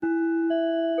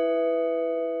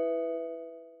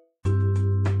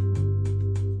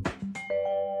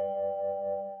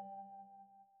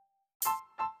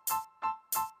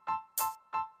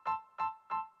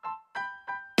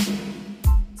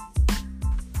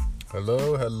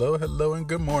Hello, and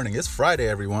good morning. It's Friday,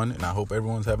 everyone, and I hope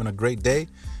everyone's having a great day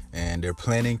and they're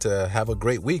planning to have a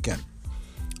great weekend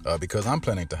because I'm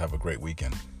planning to have a great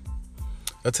weekend.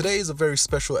 Today is a very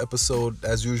special episode,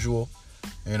 as usual.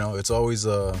 You know, it's always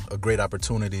a great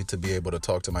opportunity to be able to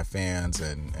talk to my fans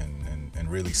and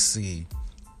really see,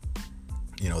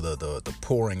 you know, the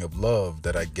pouring of love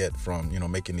that I get from, you know,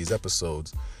 making these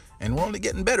episodes. And we're only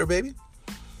getting better, baby.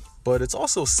 But it's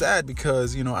also sad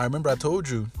because, you know, I remember I told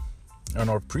you on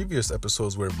our previous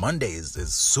episodes where Monday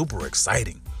is super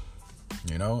exciting,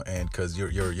 you know, and because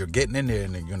you're getting in there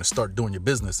and you're gonna start doing your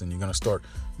business and you're gonna start,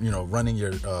 you know, running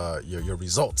your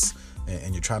results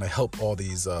and you're trying to help all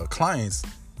these clients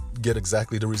get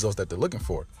exactly the results that they're looking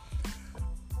for.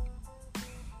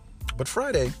 But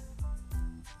Friday,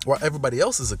 while everybody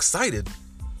else is excited,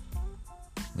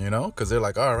 you know, because they're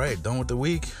like, all right, done with the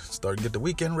week, start to get the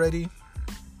weekend ready.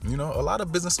 You know, a lot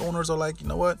of business owners are like, you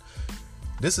know what?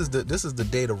 This is the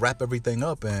day to wrap everything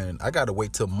up, and I gotta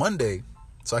wait till Monday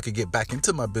so I could get back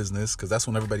into my business because that's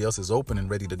when everybody else is open and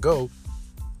ready to go.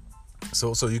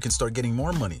 So you can start getting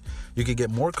more money. You can get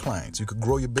more clients. You could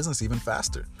grow your business even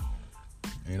faster.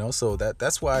 You know, so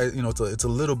that's why, you know, it's a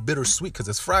little bittersweet because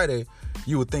it's Friday.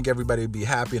 You would think everybody would be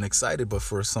happy and excited, but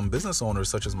for some business owners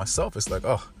such as myself, it's like,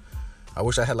 oh, I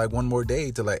wish I had like one more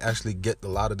day to like actually get a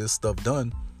lot of this stuff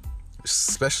done.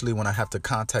 Especially when I have to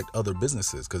contact other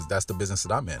businesses because that's the business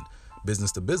that I'm in,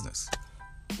 business to business.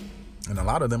 And a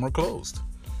lot of them are closed.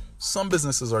 Some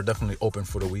businesses are definitely open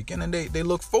for the weekend and they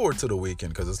look forward to the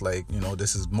weekend because it's like, you know,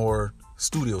 this is more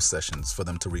studio sessions for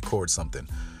them to record something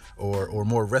or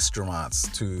more restaurants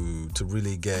to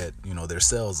really get, you know, their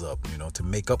sales up, you know, to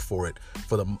make up for it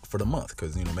for the month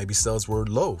because, you know, maybe sales were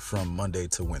low from Monday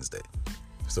to Wednesday.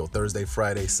 So Thursday,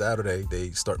 Friday, Saturday, they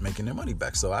start making their money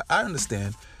back. So I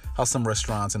understand how some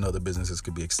restaurants and other businesses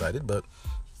could be excited, but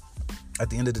at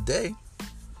the end of the day,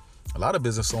 a lot of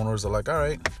business owners are like, all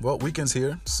right, well, weekend's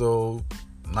here, so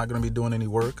I'm not going to be doing any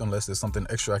work unless there's something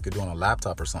extra I could do on a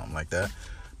laptop or something like that.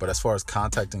 But as far as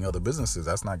contacting other businesses,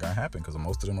 that's not going to happen because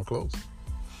most of them are closed.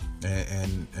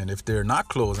 And if they're not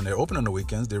closed and they're open on the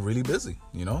weekends, they're really busy,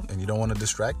 you know, and you don't want to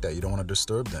distract that. You don't want to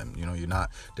disturb them. You know,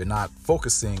 they're not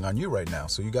focusing on you right now.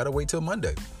 So you got to wait till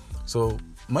Monday. So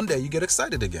Monday, you get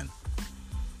excited again.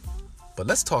 But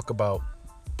let's talk about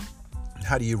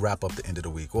how do you wrap up the end of the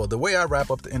week? Well, the way I wrap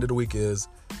up the end of the week is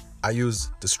I use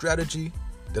the strategy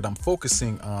that I'm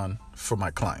focusing on for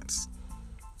my clients.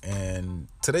 And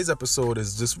today's episode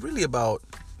is just really about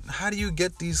how do you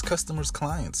get these customers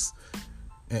clients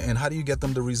and how do you get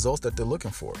them the results that they're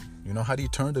looking for? You know, how do you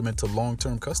turn them into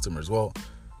long-term customers? Well,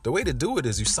 the way to do it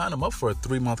is you sign them up for a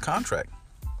 3-month contract.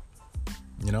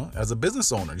 You know, as a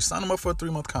business owner, you sign them up for a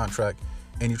 3-month contract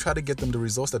and you try to get them the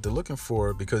results that they're looking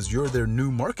for because you're their new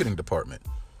marketing department.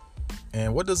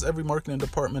 And what does every marketing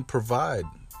department provide,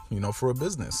 you know, for a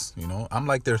business? You know, I'm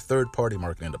like their third-party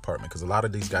marketing department because a lot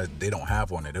of these guys, they don't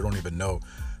have one. They don't even know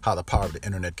how the power of the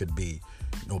internet could be,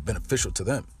 you know, beneficial to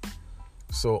them.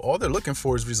 So all they're looking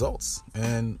for is results.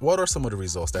 And what are some of the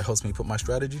results that helps me put my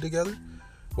strategy together?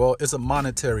 Well, it's a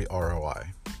monetary ROI.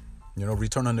 You know,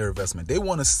 return on their investment. They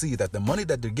want to see that the money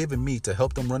that they're giving me to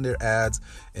help them run their ads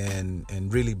and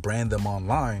really brand them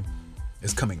online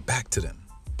is coming back to them.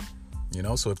 You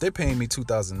know, so if they're paying me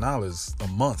 $2,000 a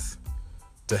month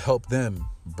to help them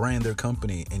brand their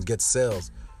company and get sales,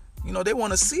 you know, they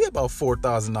want to see about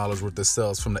 $4,000 worth of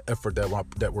sales from the effort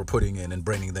that we're putting in and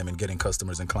branding them and getting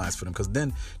customers and clients for them, because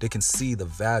then they can see the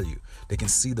value. They can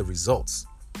see the results.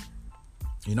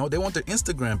 You know, they want their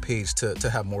Instagram page to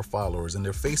have more followers and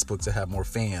their Facebook to have more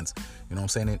fans, you know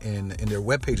what I'm saying, and their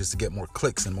web pages to get more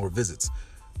clicks and more visits.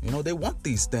 You know, they want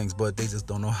these things, but they just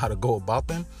don't know how to go about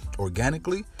them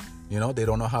organically. You know, they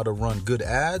don't know how to run good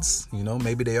ads. You know,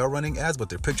 maybe they are running ads, but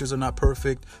their pictures are not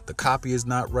perfect. The copy is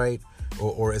not right,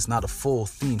 or it's not a full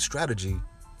theme strategy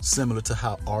similar to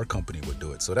how our company would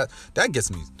do it. So that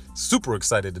gets me super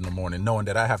excited in the morning, knowing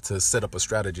that I have to set up a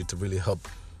strategy to really help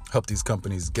these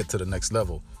companies get to the next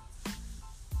level.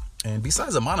 And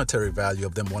besides the monetary value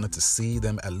of them wanting to see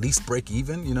them at least break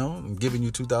even, you know, and giving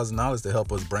you $2,000 to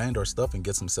help us brand our stuff and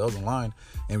get some sales online,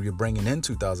 and you're bringing in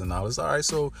 $2,000. All right,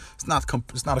 so it's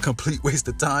not a complete waste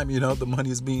of time. You know, the money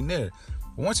is being there.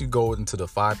 But once you go into the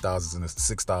 5,000s and the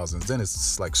 6,000s, then it's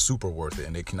just like super worth it,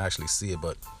 and they can actually see it.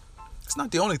 But it's not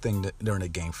the only thing that they're in the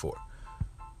game for.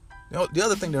 You know, the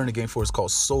other thing they're in the game for is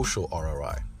called social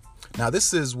ROI. Now,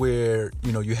 this is where,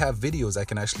 you know, you have videos that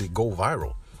can actually go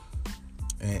viral.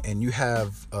 And you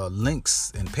have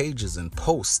links and pages and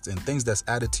posts and things that's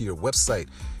added to your website,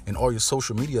 and all your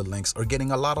social media links are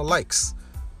getting a lot of likes,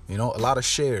 you know, a lot of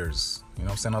shares, you know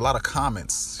what I'm saying, a lot of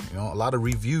comments, you know, a lot of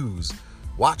reviews,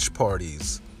 watch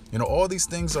parties. All these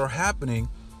things are happening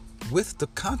with the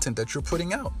content that you're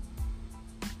putting out.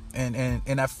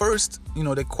 And at first,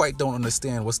 they quite don't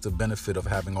understand what's the benefit of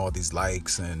having all these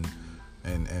likes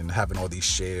and having all these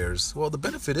shares. Well, the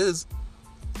benefit is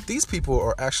these people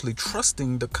are actually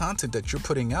trusting the content that you're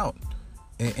putting out,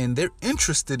 and they're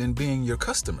interested in being your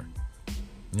customer.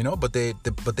 But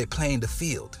they play in the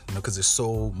field, because there's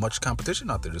so much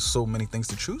competition out there. There's so many things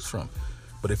to choose from.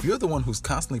 But if you're the one who's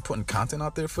constantly putting content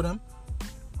out there for them,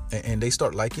 and they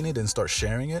start liking it and start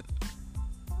sharing it,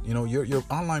 your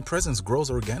online presence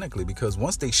grows organically, because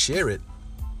once they share it,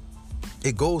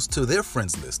 it goes to their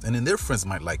friends list, and then their friends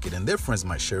might like it, and their friends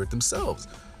might share it themselves.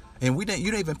 And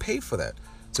you don't even pay for that.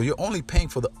 So you're only paying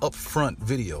for the upfront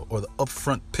video, or the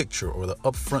upfront picture, or the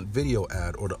upfront video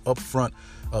ad, or the upfront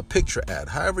picture ad,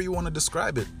 however you want to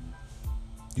describe it.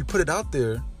 You put it out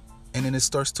there, and then it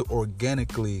starts to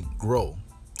organically grow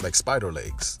like spider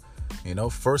legs.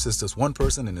 First it's just one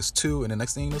person, and it's two, and the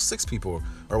next thing you know, 6 people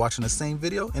are watching the same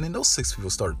video, and then those 6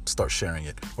 people start sharing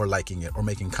it, or liking it, or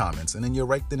making comments, and then you're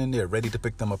right then and there ready to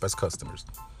pick them up as customers.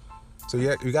 So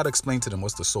you got to explain to them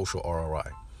what's the social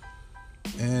ROI.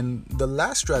 And the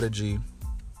last strategy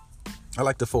I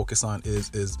like to focus on is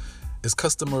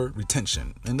customer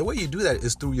retention. And the way you do that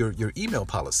is through your email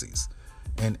policies,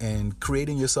 and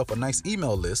creating yourself a nice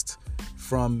email list,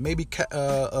 from maybe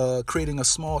creating a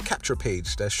small capture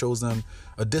page that shows them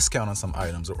a discount on some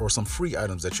items, or some free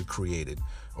items that you created,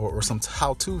 or some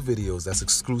how-to videos that's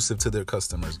exclusive to their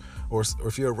customers. Or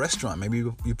if you're a restaurant, maybe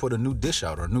you put a new dish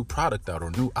out, or a new product out,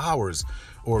 or new hours,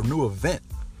 or a new event.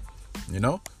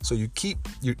 So you keep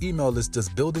your email list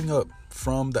just building up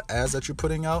from the ads that you're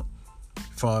putting out,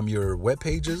 from your web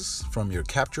pages, from your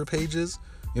capture pages.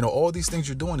 All these things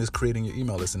you're doing is creating your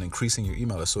email list and increasing your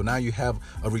email list. So now you have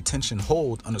a retention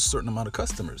hold on a certain amount of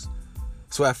customers.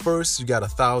 So at first you got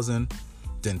 1,000,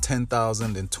 then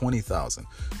 10,000, then 20,000.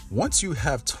 Once you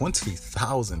have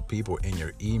 20,000 people in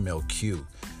your email queue,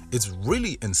 it's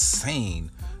really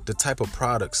insane the type of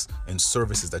products and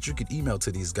services that you could email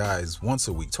to these guys once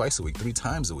a week, twice a week, 3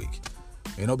 times a week.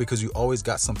 Because you always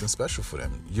got something special for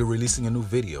them. You're releasing a new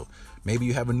video. Maybe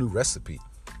you have a new recipe.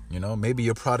 Maybe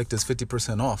your product is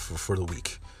 50% off for the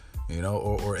week.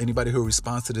 Or anybody who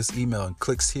responds to this email and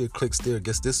clicks here, clicks there,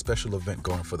 gets this special event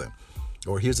going for them.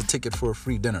 Or here's a ticket for a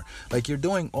free dinner. Like, you're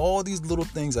doing all these little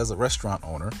things as a restaurant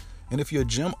owner. And if you're a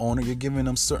gym owner, you're giving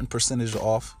them certain percentage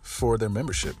off for their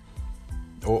membership.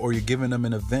 Or you're giving them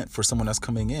an event for someone that's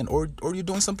coming in. Or you're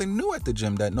doing something new at the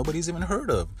gym that nobody's even heard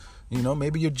of.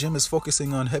 Maybe your gym is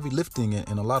focusing on heavy lifting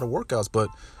and a lot of workouts, but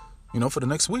for the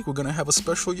next week, we're going to have a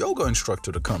special yoga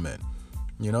instructor to come in.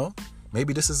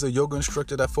 Maybe this is a yoga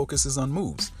instructor that focuses on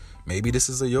moves. Maybe this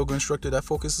is a yoga instructor that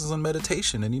focuses on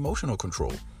meditation and emotional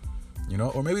control.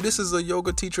 Or maybe this is a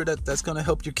yoga teacher that's going to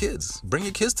help your kids. Bring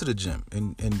your kids to the gym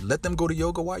and let them go to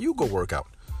yoga while you go work out.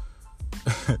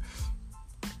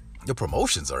 Your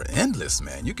promotions are endless,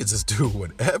 man. You can just do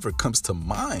whatever comes to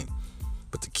mind.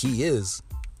 But the key is,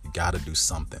 you got to do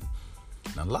something.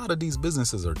 Now, a lot of these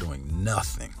businesses are doing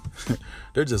nothing.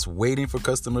 They're just waiting for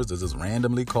customers to just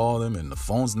randomly call them, and the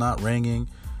phone's not ringing.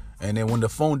 And then when the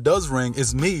phone does ring,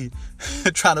 it's me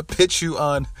trying to pitch you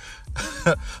on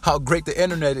how great the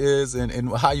internet is,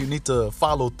 and how you need to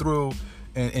follow through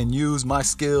and use my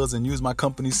skills and use my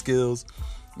company's skills.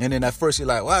 And then at first you're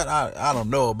like, what? I don't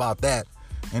know about that.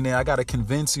 And then I got to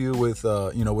convince you with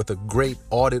a great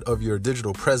audit of your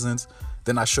digital presence.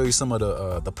 Then I show you some of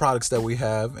the products that we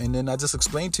have. And then I just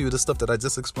explain to you the stuff that I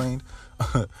just explained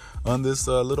on this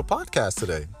little podcast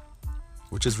today,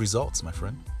 which is results, my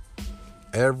friend.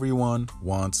 Everyone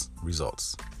wants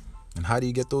results. And how do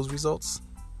you get those results?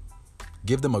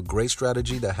 Give them a great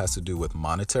strategy that has to do with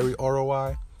monetary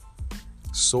ROI,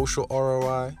 social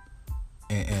ROI,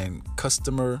 and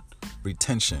customer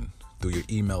retention through your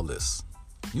email list.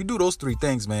 You do those 3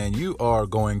 things, man, you are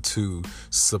going to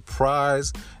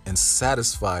surprise and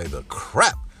satisfy the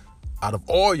crap out of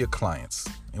all your clients.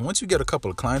 And once you get a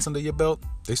couple of clients under your belt,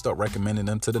 they start recommending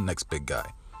them to the next big guy.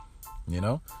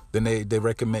 Then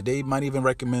they might even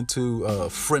recommend to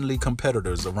friendly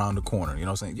competitors around the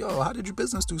corner, saying, yo, how did your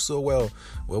business do so well?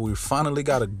 Well, we finally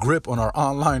got a grip on our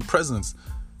online presence,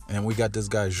 and we got this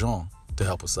guy Jean to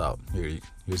help us out.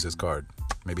 Here's his card.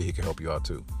 Maybe he can help you out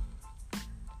too.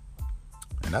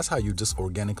 And that's how you just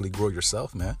organically grow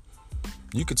yourself, man.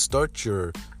 You could start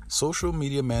your social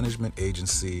media management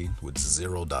agency with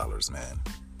 $0, man.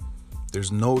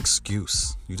 There's no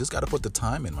excuse. You just got to put the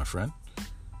time in, my friend.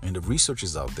 And the research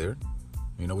is out there.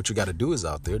 What you got to do is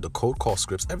out there. The cold call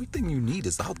scripts, everything you need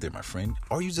is out there, my friend.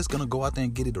 Are you just going to go out there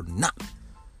and get it or not?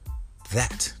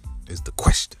 That is the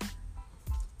question.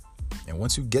 And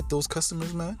once you get those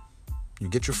customers, man, you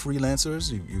get your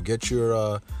freelancers, you get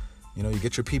your, you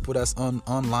get your people that's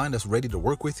online that's ready to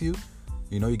work with you.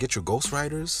 You get your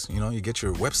ghostwriters, you get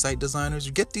your website designers.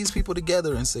 You get these people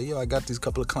together and say, yo, I got these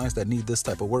couple of clients that need this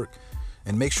type of work.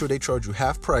 And make sure they charge you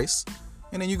half price.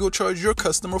 And then you go charge your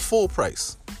customer full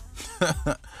price.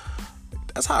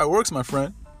 That's how it works, my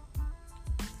friend.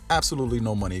 Absolutely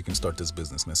no money you can start this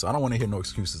business, man. So I don't want to hear no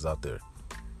excuses out there.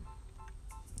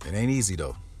 It ain't easy,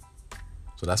 though.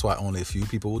 So that's why only a few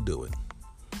people will do it.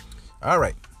 All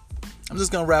right. I'm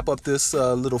just going to wrap up this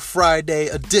little Friday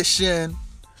edition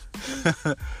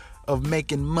of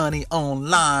making money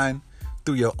online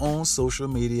through your own social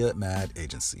media ad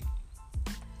agency.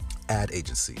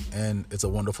 And it's a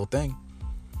wonderful thing.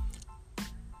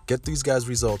 Get these guys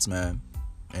results, man,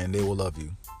 and they will love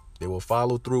you. They will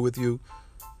follow through with you.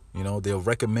 They'll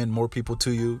recommend more people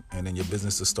to you, and then your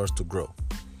business just starts to grow.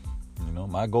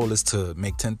 My goal is to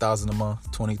make $10,000 a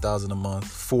month, $20,000 a month,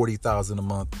 $40,000 a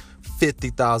month,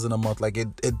 $50,000 a month. Like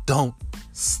it don't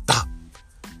stop.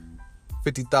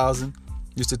 50,000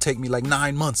 used to take me like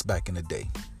 9 months back in the day.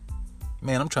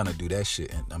 Man, I'm trying to do that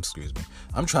shit.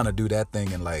 I'm trying to do that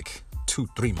thing in like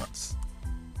 2-3 months.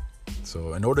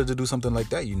 So in order to do something like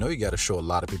that, you got to show a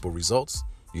lot of people results.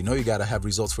 You got to have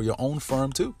results for your own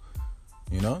firm too.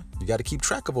 You got to keep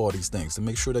track of all these things to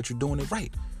make sure that you're doing it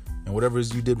right. And whatever it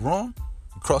is you did wrong,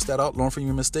 you cross that out, learn from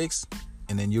your mistakes,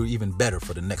 and then you're even better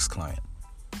for the next client.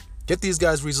 Get these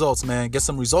guys results, man. Get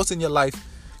some results in your life.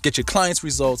 Get your clients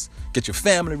results. Get your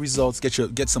family results.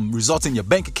 Get some results in your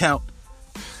bank account.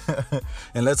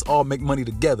 And let's all make money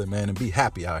together, man, and be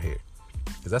happy out here.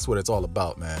 Because that's what it's all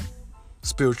about, man.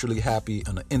 Spiritually happy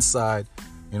on the inside.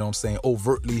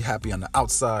 Overtly happy on the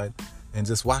outside. And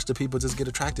just watch the people just get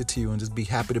attracted to you and just be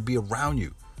happy to be around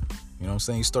you.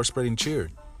 You start spreading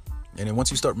cheer. And then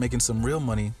once you start making some real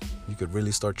money, you could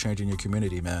really start changing your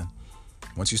community, man.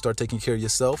 Once you start taking care of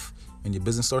yourself and your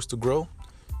business starts to grow,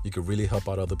 you could really help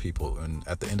out other people. And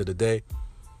at the end of the day,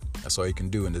 that's all you can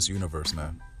do in this universe,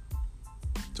 man.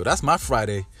 So that's my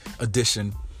Friday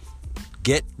edition.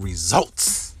 Get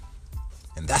results.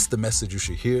 And that's the message you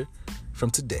should hear from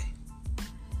today.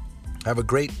 Have a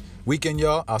great weekend,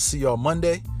 y'all. I'll see y'all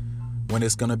Monday when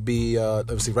it's going to be,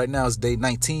 obviously right now it's day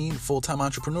 19, full-time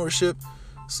entrepreneurship.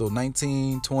 So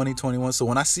 19, 20, 21. So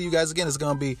when I see you guys again, it's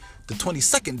going to be the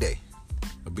 22nd day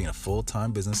of being a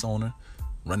full-time business owner,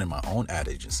 running my own ad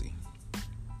agency.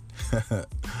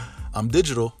 I'm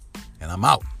digital and I'm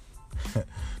out.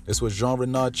 This was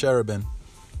Jean-Renard Cherubin.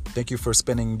 Thank you for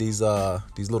spending these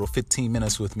little 15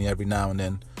 minutes with me every now and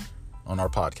then on our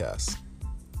podcast.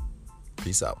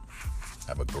 Peace out.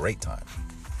 Have a great time.